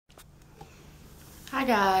Hi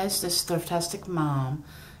guys, this is Thriftastic Mom,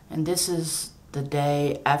 and this is the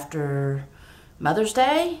day after Mother's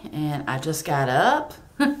Day, and I just got up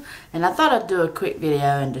and I thought I'd do a quick video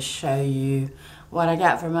and just show you what I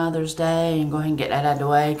got for Mother's Day and go ahead and get that out of the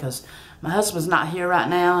way because my husband's not here right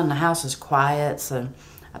now and the house is quiet, so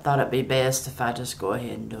I thought it'd be best if I just go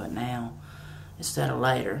ahead and do it now instead of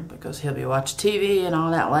later because he'll be watching TV and all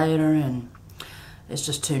that later and it's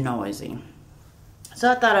just too noisy. So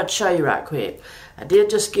I thought I'd show you right quick. I did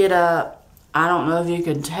just get up. I don't know if you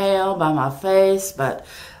can tell by my face, but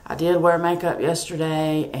I did wear makeup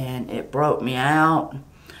yesterday and it broke me out.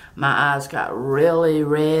 My eyes got really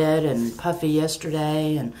red and puffy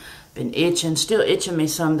yesterday and been itching, still itching me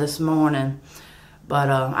some this morning. But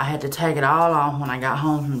I had to take it all off when I got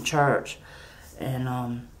home from church.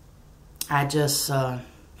 And I just,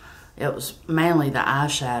 it was mainly the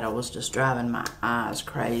eyeshadow was just driving my eyes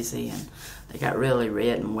crazy and they got really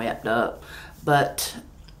red and wept up. But,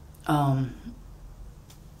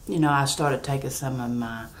 you know, I started taking some of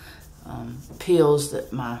my pills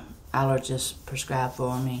that my allergist prescribed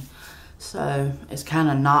for me. So it's kind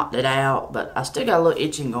of knocked it out, but I still got a little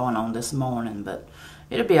itching going on this morning, but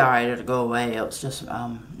it'll be all right. It'll go away. It was just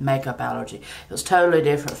makeup allergy. It was totally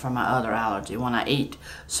different from my other allergy. When I eat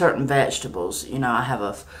certain vegetables, you know, I have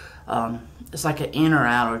a, it's like an inner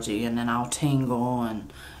allergy, and then I'll tingle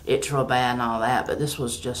and itch real bad and all that. But this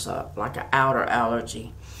was just like an outer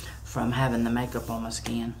allergy from having the makeup on my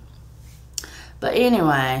skin. But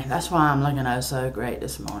anyway, that's why I'm looking oh so great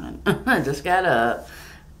this morning. I just got up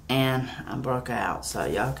and I broke out. So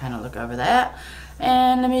y'all kind of look over that.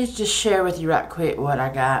 And let me just share with you right quick what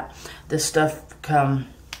I got. This stuff come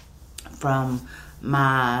from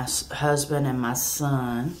my husband and my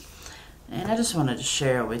son. And I just wanted to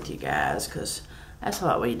share with you guys because that's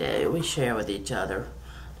what we do. We share with each other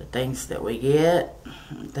the things that we get,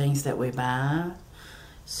 things that we buy.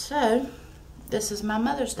 So, this is my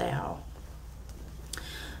Mother's Day haul.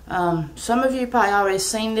 Some of you probably already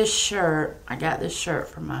seen this shirt. I got this shirt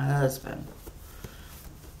from my husband.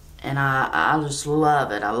 And I just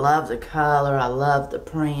love it. I love the color. I love the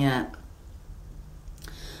print.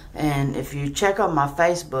 And if you check on my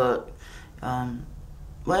Facebook,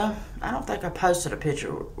 well, I don't think I posted a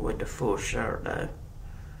picture with the full shirt, though.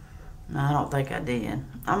 No, I don't think I did.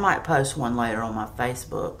 I might post one later on my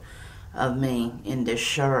Facebook of me in this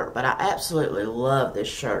shirt, but I absolutely love this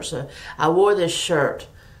shirt. So I wore this shirt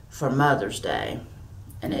for Mother's Day,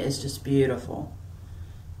 and it is just beautiful.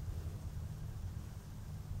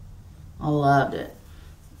 I loved it.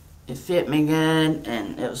 It fit me good,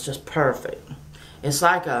 and it was just perfect. It's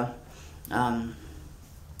like a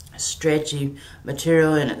stretchy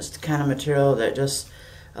material, and it's the kind of material that just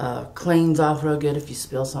cleans off real good if you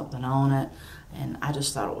spill something on it. And I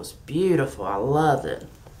just thought it was beautiful. I loved it.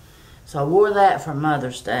 So I wore that for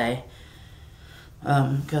Mother's Day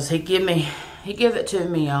because he gave it to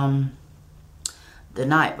me the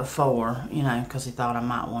night before, you know, because he thought I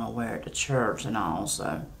might want to wear it to church and all.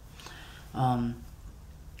 So, and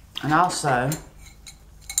also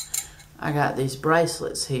I got these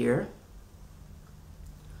bracelets here.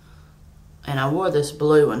 And I wore this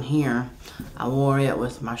blue one here. I wore it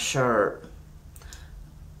with my shirt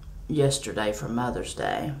yesterday for Mother's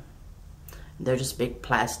Day. They're just big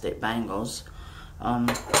plastic bangles.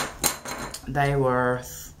 They were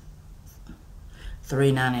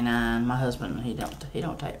 $3.99. My husband, he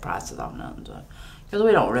don't take prices off nothing, so, because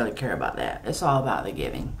we don't really care about that. It's all about the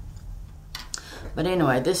giving. But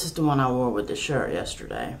anyway, this is the one I wore with the shirt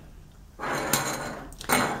yesterday.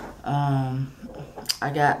 I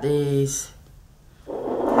got these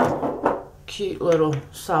cute little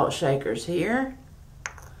salt shakers here.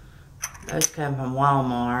 Those come from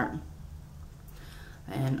Walmart.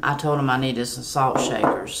 And I told them I needed some salt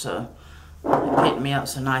shakers, so they picked me up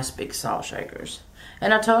some nice big salt shakers.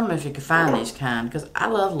 And I told them if you could find these kind, because I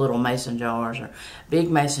love little mason jars or big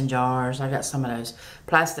mason jars. I got some of those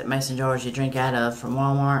plastic mason jars you drink out of from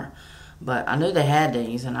Walmart. But I knew they had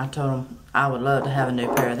these, and I told them I would love to have a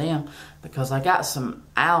new pair of them because I got some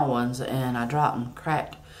owl ones and I dropped them,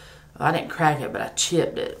 cracked. Well, I didn't crack it, but I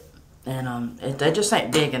chipped it. And they just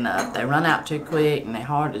ain't big enough. They run out too quick, and they're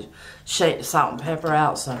hard to shake the salt and pepper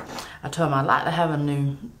out. So I told them I'd like to have a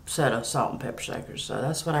new set of salt and pepper shakers. So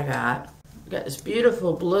that's what I got. Got this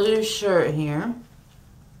beautiful blue shirt here.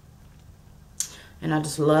 And I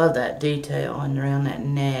just love that detail and around that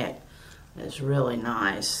neck. It's really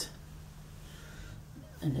nice.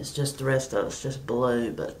 And it's just the rest of it's just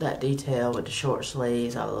blue, but that detail with the short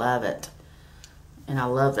sleeves, I love it. And I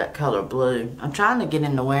love that color blue. I'm trying to get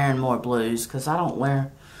into wearing more blues because I don't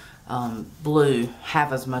wear blue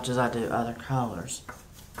half as much as I do other colors.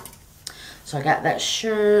 So I got that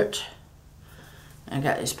shirt. I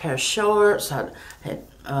got this pair of shorts. I had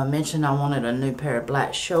mentioned I wanted a new pair of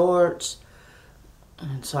black shorts.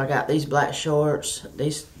 And so I got these black shorts.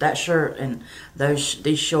 That shirt and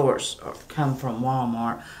these shorts come from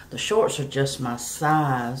Walmart. The shorts are just my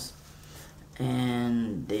size.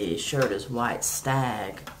 And the shirt is white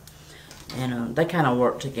stag. And they kind of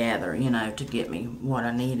work together, you know, to get me what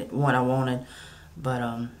I needed, what I wanted. But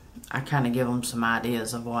I kind of give them some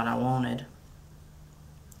ideas of what I wanted.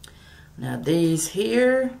 Now these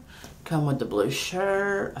here come with the blue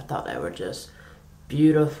shirt. I thought they were just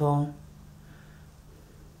beautiful.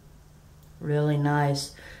 Really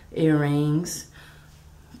nice earrings.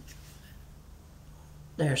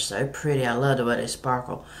 They're so pretty. I love the way they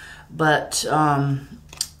sparkle. But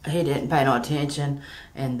he didn't pay no attention,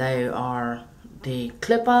 and they are the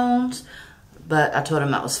clip-ons. But I told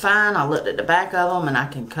him that was fine. I looked at the back of them, and I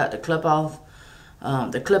can cut the clip-on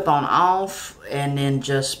off, and then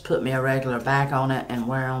just put me a regular back on it and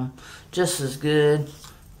wear them just as good.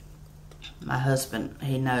 My husband,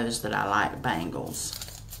 he knows that I like bangles,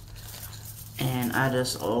 and I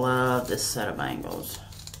just love this set of bangles.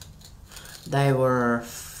 They were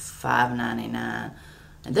 $5.99,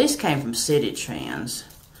 and these came from City Trends,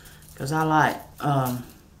 because I like, I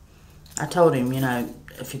told him, you know,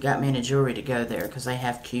 if you got me any jewelry to go there, because they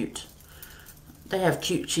have cute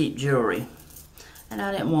cheap jewelry. And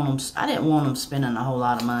I didn't want them spending a whole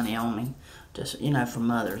lot of money on me, just, you know, for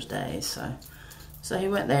Mother's Day. So he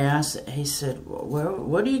went there. He said, well,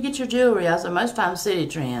 where do you get your jewelry? I said, most times City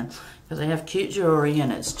Trend, because they have cute jewelry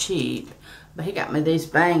and it's cheap. But he got me these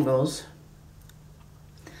bangles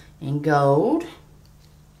in gold,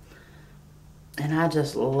 and I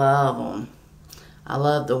just love them. I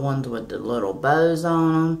love the ones with the little bows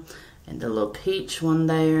on them, and the little peach one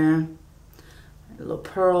there. Little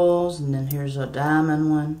pearls, and then here's a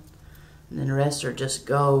diamond one, and then the rest are just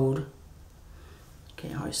gold.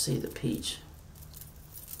 Can't hardly see the peach.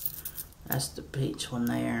 That's the peach one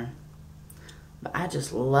there. But I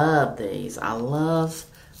just love these. I love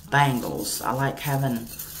bangles. I like having,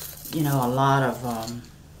 you know, a lot of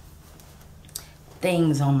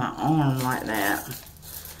things on my arm like that.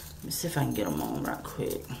 Let me see if I can get them on right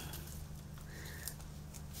quick.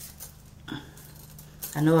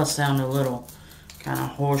 I know I sound a little kind of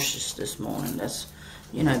hoarse this morning. That's,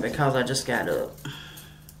 you know, because I just got up.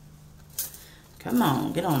 Come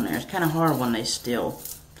on, get on there. It's kind of hard when they still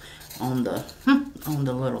on the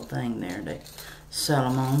little thing there. They sell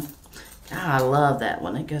them on. God, I love that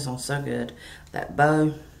one. It goes on so good. That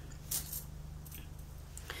bow.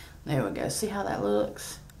 There we go. See how that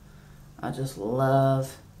looks? I just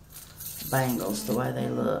love bangles the way they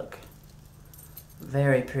look.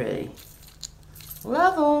 Very pretty.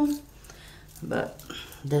 Love them. But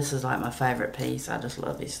this is like my favorite piece. I just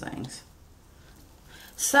love these things.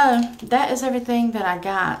 So that is everything that I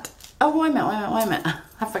got. Oh, wait a minute.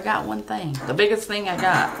 I forgot one thing. The biggest thing I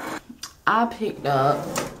got. I picked up,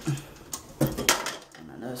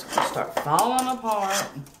 and I know it's going to start falling apart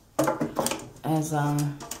as I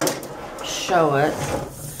show it.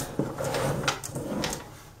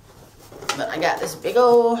 But I got this big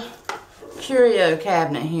old curio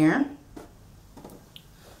cabinet here.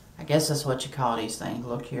 I guess that's what you call these things, a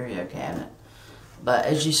little curio cabinet. But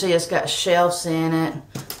as you see, it's got shelves in it.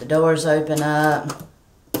 The doors open up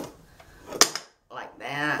like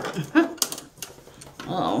that.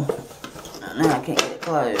 Uh-oh. Now I can't get it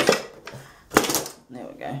closed. There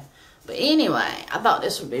we go. But anyway, I thought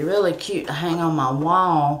this would be really cute to hang on my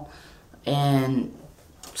wall and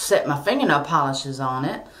set my fingernail polishes on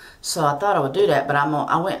it. So I thought I would do that, but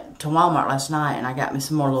I went to Walmart last night and I got me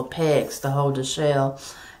some more little pegs to hold the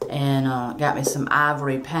shelf. And got me some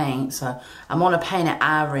ivory paint. So I'm going to paint it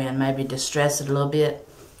ivory and maybe distress it a little bit.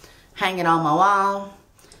 Hang it on my wall.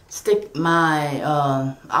 Stick my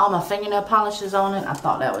all my fingernail polishes on it. I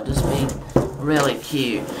thought that would just be really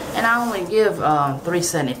cute. And I only give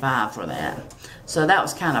 $3.75 for that. So that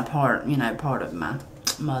was kind of part of my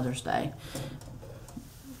Mother's Day.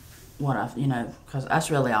 Because that's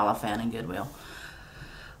really all I found in Goodwill.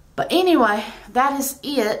 But anyway, that is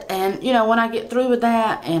it. And, you know, when I get through with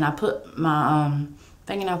that and I put my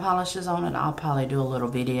fingernail polishes on it, I'll probably do a little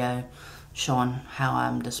video showing how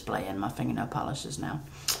I'm displaying my fingernail polishes now.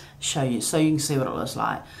 Show you so you can see what it looks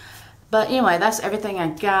like. But anyway, that's everything I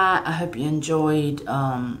got. I hope you enjoyed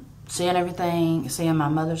seeing everything, seeing my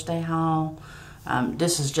Mother's Day haul.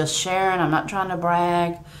 This is just sharing. I'm not trying to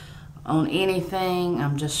brag on anything.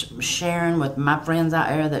 I'm just sharing with my friends out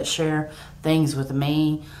there that share things with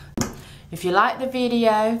me. If you like the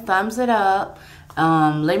video, thumbs it up.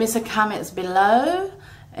 Leave me some comments below.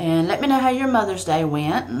 And let me know how your Mother's Day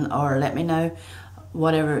went, or let me know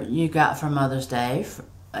whatever you got for Mother's Day.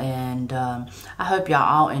 And I hope y'all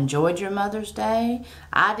all enjoyed your Mother's Day.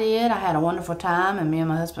 I did. I had a wonderful time, and me and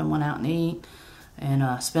my husband went out and eat and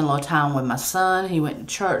spent a little time with my son. He went to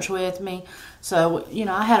church with me. So, you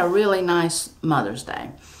know, I had a really nice Mother's Day.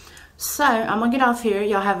 So, I'm going to get off here.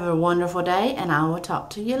 Y'all have a wonderful day, and I will talk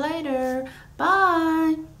to you later.